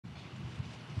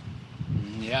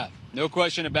Yeah, no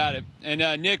question about it.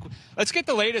 And Nick, let's get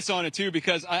the latest on it too,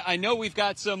 because I know we've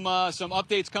got some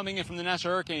updates coming in from the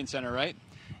National Hurricane Center, right?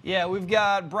 Yeah, we've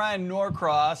got Bryan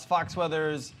Norcross, Fox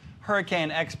Weather's hurricane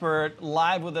expert,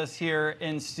 live with us here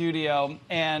in studio.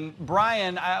 And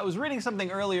Bryan, I was reading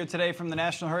something earlier today from the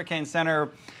National Hurricane Center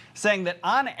saying that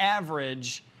on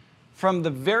average, from the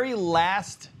very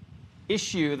last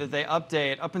issue that they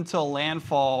update up until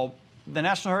landfall, the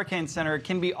National Hurricane Center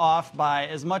can be off by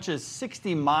as much as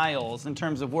 60 miles in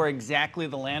terms of where exactly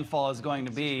the landfall is going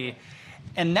to be.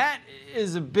 And that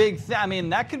is a big thing. I mean,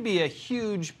 that could be a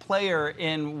huge player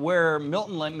in where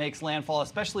Milton makes landfall,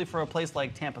 especially for a place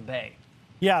like Tampa Bay.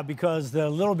 Yeah, because the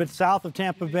little bit south of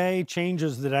Tampa Bay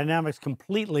changes the dynamics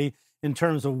completely in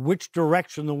terms of which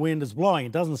direction the wind is blowing.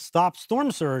 It doesn't stop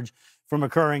storm surge from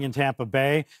occurring in Tampa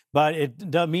Bay, but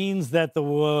it means that the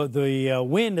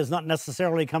wind is not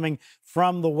necessarily coming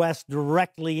from the west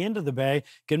directly into the bay. It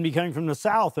can be coming from the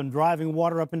south and driving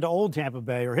water up into Old Tampa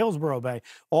Bay or Hillsborough Bay,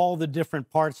 all the different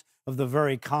parts of the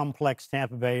very complex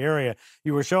Tampa Bay area.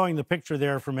 You were showing the picture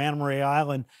there from Anna Maria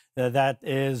Island that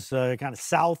is kind of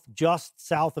south, just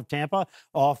south of Tampa,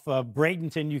 off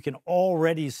Bradenton. You can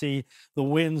already see the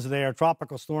winds there,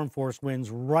 tropical storm force winds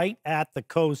right at the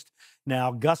coast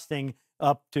now, gusting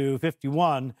up to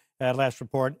 51 at last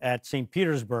report at St.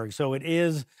 Petersburg. So it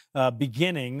is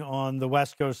beginning on the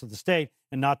west coast of the state,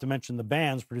 and not to mention the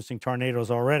bands producing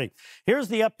tornadoes already. Here's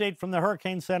the update from the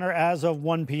Hurricane Center as of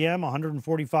 1 p.m.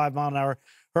 145-mile-an-hour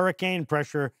hurricane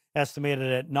pressure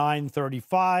estimated at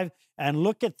 935. And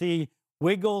look at the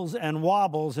wiggles and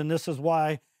wobbles, and this is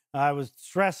why I was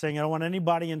stressing I don't want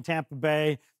anybody in Tampa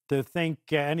Bay to think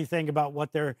anything about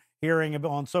what they're hearing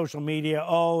on social media.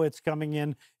 Oh, it's coming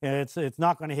in. It's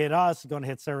not going to hit us. It's going to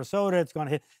hit Sarasota. It's going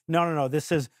to hit. No.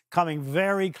 This is coming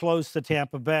very close to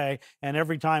Tampa Bay. And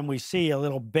every time we see a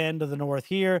little bend to the north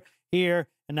here, and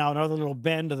now another little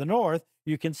bend to the north,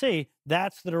 you can see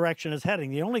that's the direction it's heading.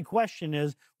 The only question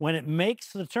is when it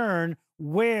makes the turn,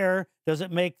 where does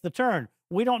it make the turn?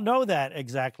 We don't know that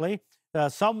exactly.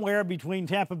 Somewhere between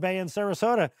Tampa Bay and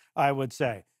Sarasota, I would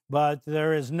say. But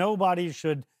there is nobody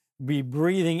should be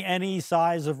breathing any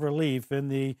sighs of relief in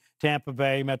the Tampa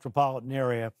Bay metropolitan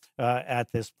area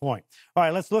at this point. All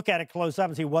right, let's look at it close up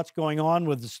and see what's going on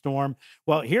with the storm.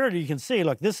 Well, here you can see,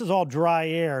 look, this is all dry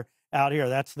air out here.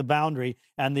 That's the boundary.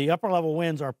 And the upper level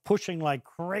winds are pushing like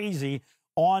crazy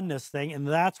on this thing. And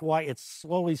that's why it's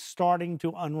slowly starting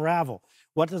to unravel.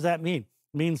 What does that mean?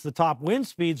 It means the top wind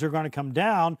speeds are going to come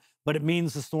down, but it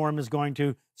means the storm is going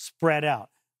to spread out.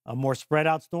 A more spread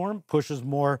out storm pushes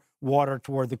more water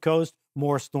toward the coast,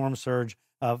 more storm surge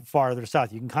farther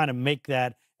south. You can kind of make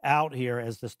that out here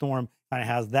as the storm kind of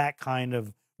has that kind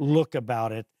of look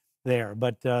about it there.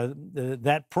 But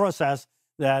that process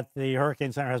that the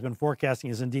Hurricane Center has been forecasting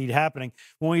is indeed happening.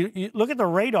 When we look at the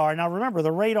radar, now remember,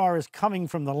 the radar is coming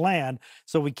from the land,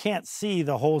 so we can't see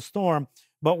the whole storm,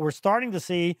 but we're starting to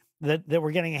see that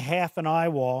we're getting a half an eye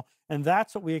wall, and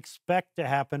that's what we expect to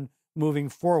happen moving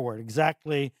forward,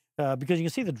 exactly because you can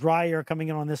see the dry air coming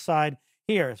in on this side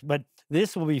here, but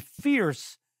this will be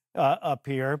fierce up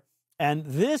here, and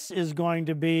this is going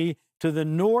to be to the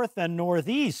north and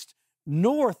northeast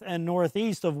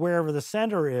of wherever the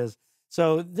center is.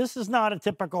 So this is not a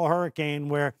typical hurricane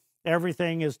where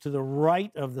everything is to the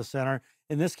right of the center.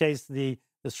 In this case, the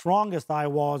strongest eye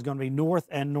wall is going to be north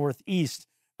and northeast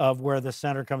of where the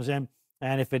center comes in,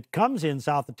 and if it comes in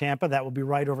south of Tampa, that will be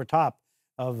right over top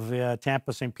of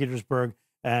Tampa, St. Petersburg,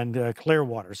 and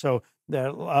Clearwater. So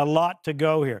there's a lot to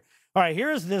go here. All right,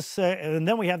 here's this, and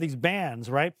then we have these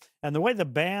bands, right? And the way the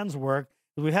bands work,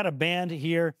 we had a band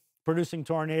here producing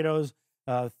tornadoes,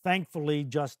 thankfully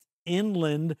just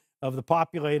inland of the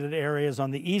populated areas on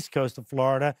the east coast of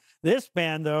Florida. This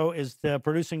band, though, is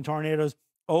producing tornadoes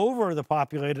over the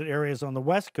populated areas on the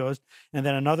west coast, and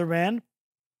then another band,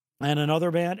 and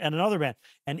another band, and another band.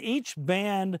 And each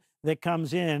band that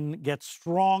comes in gets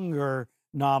stronger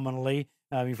nominally.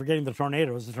 I mean, forgetting the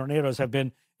tornadoes have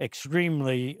been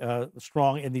extremely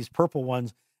strong, in these purple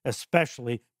ones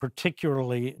especially,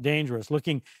 particularly dangerous.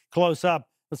 Looking close up,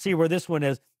 let's see where this one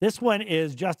is. This one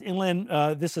is just inland.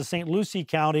 This is St. Lucie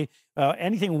County.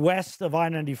 Anything west of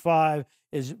I-95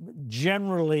 is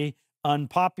generally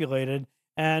unpopulated.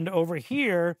 And over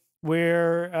here,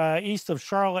 we're east of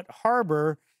Charlotte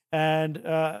Harbor. And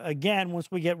again, once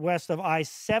we get west of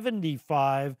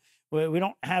I-75, we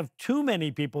don't have too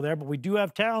many people there, but we do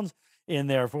have towns in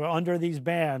there for under these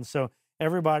bands. So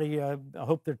everybody, I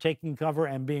hope they're taking cover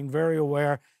and being very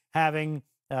aware, having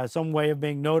some way of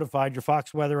being notified, your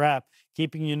Fox Weather app,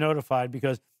 keeping you notified,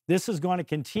 because this is going to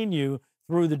continue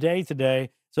through the day today.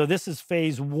 So this is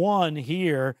phase one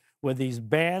here, with these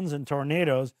bands and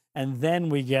tornadoes, and then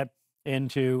we get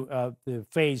into the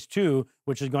phase 2,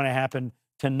 which is going to happen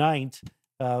tonight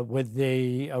with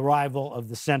the arrival of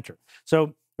the center.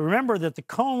 So remember that the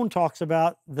cone talks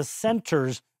about the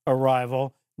center's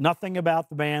arrival, nothing about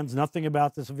the bands, nothing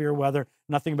about the severe weather,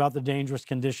 nothing about the dangerous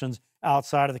conditions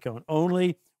outside of the cone,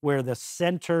 only where the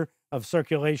center of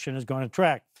circulation is going to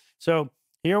track. So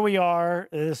here we are.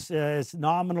 This is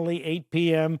nominally 8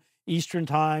 p.m. Eastern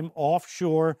time,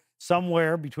 offshore,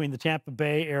 somewhere between the Tampa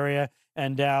Bay area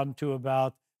and down to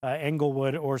about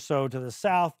Englewood or so to the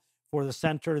south. For the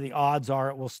center, the odds are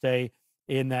it will stay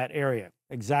in that area.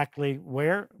 Exactly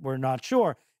where, we're not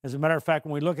sure. As a matter of fact,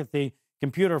 when we look at the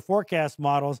computer forecast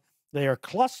models, they are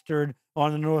clustered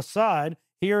on the north side.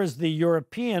 Here is the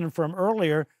European from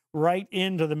earlier right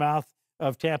into the mouth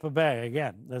of Tampa Bay.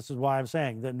 Again, this is why I'm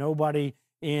saying that nobody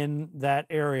in that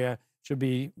area should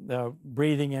be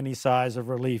breathing any sighs of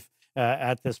relief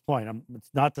at this point.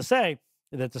 It's not to say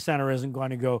that the center isn't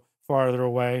going to go farther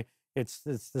away. It's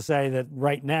to say that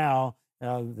right now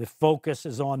the focus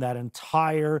is on that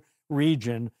entire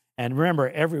region. And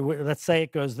remember, let's say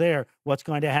it goes there, what's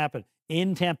going to happen?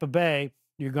 In Tampa Bay,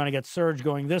 you're going to get surge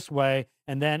going this way,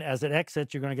 and then as it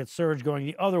exits, you're going to get surge going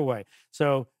the other way.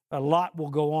 So a lot will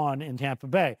go on in Tampa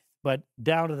Bay. But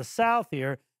down to the south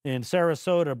here, in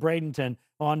Sarasota, Bradenton,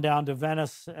 on down to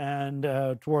Venice and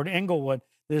toward Englewood,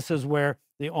 this is where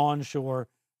the onshore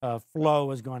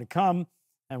flow is going to come.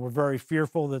 And we're very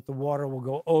fearful that the water will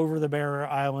go over the barrier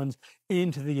islands,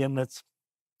 into the inlets,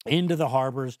 into the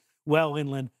harbors, well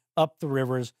inland, up the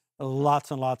rivers,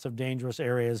 lots and lots of dangerous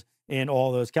areas in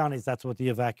all those counties. That's what the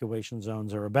evacuation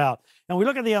zones are about. And we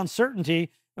look at the uncertainty.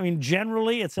 I mean,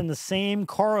 generally, it's in the same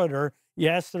corridor.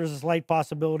 Yes, there's a slight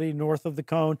possibility north of the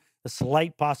cone, a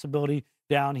slight possibility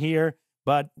down here.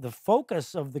 But the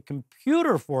focus of the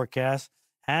computer forecast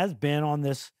has been on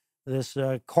this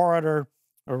corridor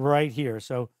right here.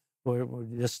 So we're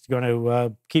just going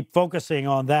to keep focusing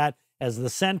on that as the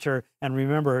center. And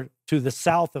remember, to the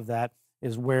south of that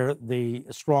is where the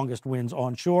strongest winds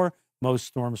onshore, most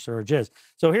storm surge is.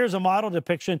 So here's a model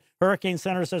depiction. Hurricane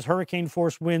Center says hurricane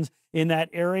force winds in that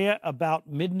area about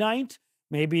midnight,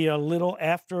 maybe a little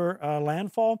after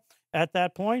landfall at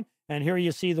that point. And here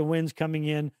you see the winds coming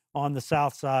in on the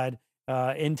south side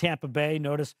in Tampa Bay.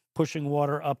 Notice pushing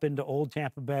water up into Old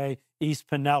Tampa Bay, East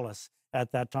Pinellas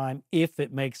at that time, if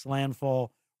it makes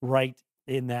landfall right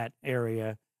in that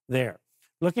area there.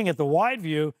 Looking at the wide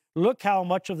view, look how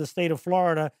much of the state of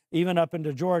Florida, even up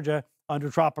into Georgia, under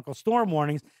tropical storm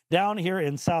warnings. Down here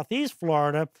in southeast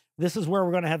Florida, this is where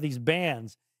we're going to have these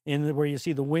bands, where you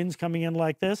see the winds coming in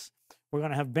like this. We're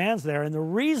going to have bands there. And the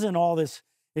reason all this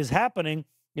is happening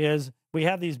is we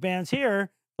have these bands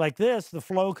here like this, the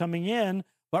flow coming in.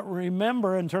 But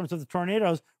remember, in terms of the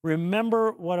tornadoes,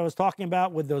 remember what I was talking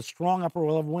about with those strong upper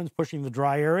level winds pushing the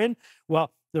dry air in?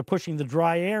 Well, they're pushing the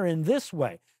dry air in this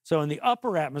way. So in the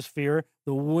upper atmosphere,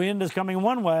 the wind is coming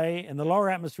one way. In the lower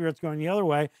atmosphere, it's going the other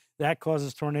way. That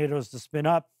causes tornadoes to spin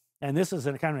up. And this is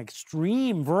a kind of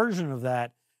extreme version of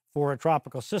that for a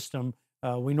tropical system.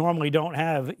 We normally don't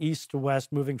have east to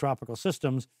west moving tropical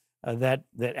systems that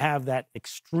have that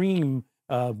extreme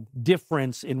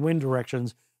difference in wind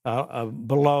directions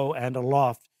below and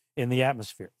aloft in the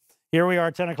atmosphere. Here we are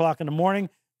at 10 o'clock in the morning.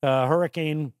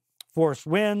 Hurricane force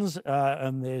winds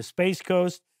on the Space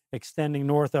Coast, extending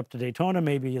north up to Daytona,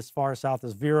 maybe as far south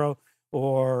as Vero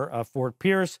or Fort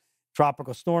Pierce.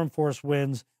 Tropical storm force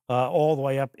winds all the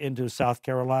way up into South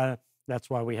Carolina. That's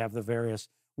why we have the various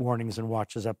warnings and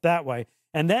watches up that way.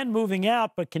 And then moving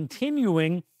out, but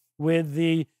continuing with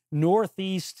the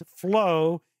northeast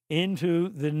flow into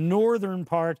the northern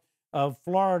part of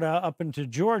Florida up into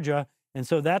Georgia. And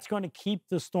so that's going to keep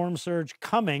the storm surge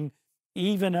coming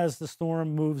even as the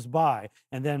storm moves by.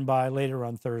 And then by later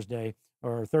on Thursday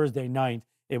or Thursday night,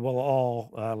 it will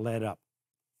all let up.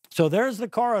 So there's the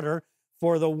corridor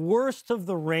for the worst of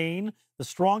the rain. The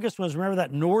strongest was, remember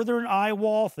that northern eye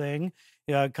wall thing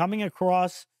coming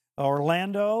across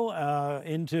Orlando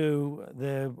into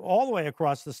all the way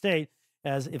across the state.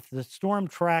 As if the storm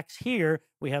tracks here,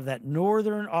 we have that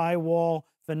northern eye wall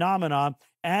phenomenon,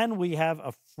 and we have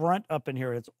a front up in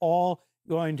here. It's all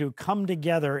going to come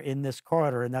together in this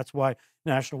corridor, and that's why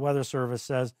National Weather Service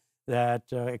says that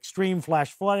extreme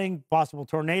flash flooding, possible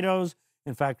tornadoes.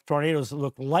 In fact, tornadoes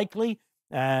look likely,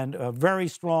 and very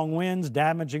strong winds,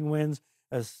 damaging winds,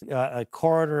 a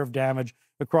corridor of damage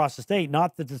across the state.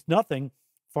 Not that there's nothing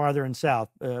farther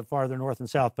north and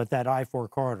south, but that I-4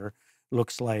 corridor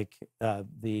looks like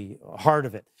the heart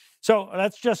of it. So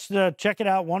let's just check it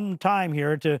out one time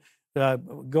here to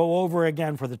go over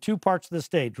again for the two parts of the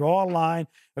state. Draw a line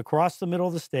across the middle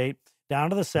of the state. Down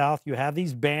to the south, you have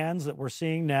these bands that we're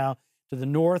seeing now. To the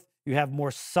north, you have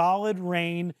more solid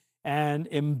rain and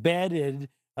embedded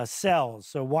cells.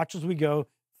 So watch as we go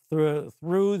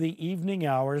through the evening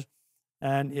hours,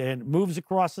 and it moves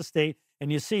across the state.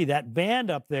 And you see that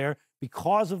band up there,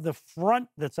 because of the front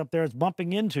that's up there, it's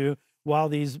bumping into, while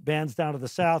these bands down to the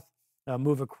south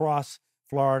move across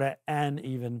Florida and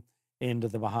even into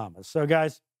the Bahamas. So,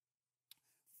 guys,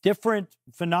 different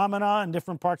phenomena in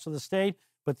different parts of the state,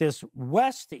 but this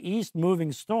west to east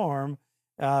moving storm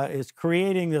is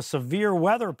creating the severe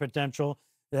weather potential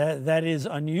that is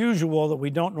unusual, that we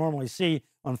don't normally see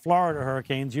on Florida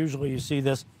hurricanes. Usually you see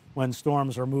this when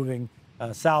storms are moving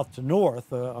south to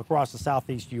north across the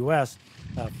southeast U.S.,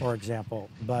 for example.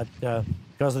 But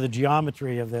because of the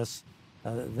geometry of this,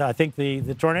 I think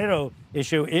the tornado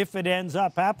issue, if it ends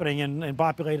up happening in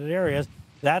populated areas,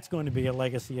 that's going to be a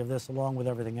legacy of this, along with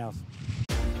everything else.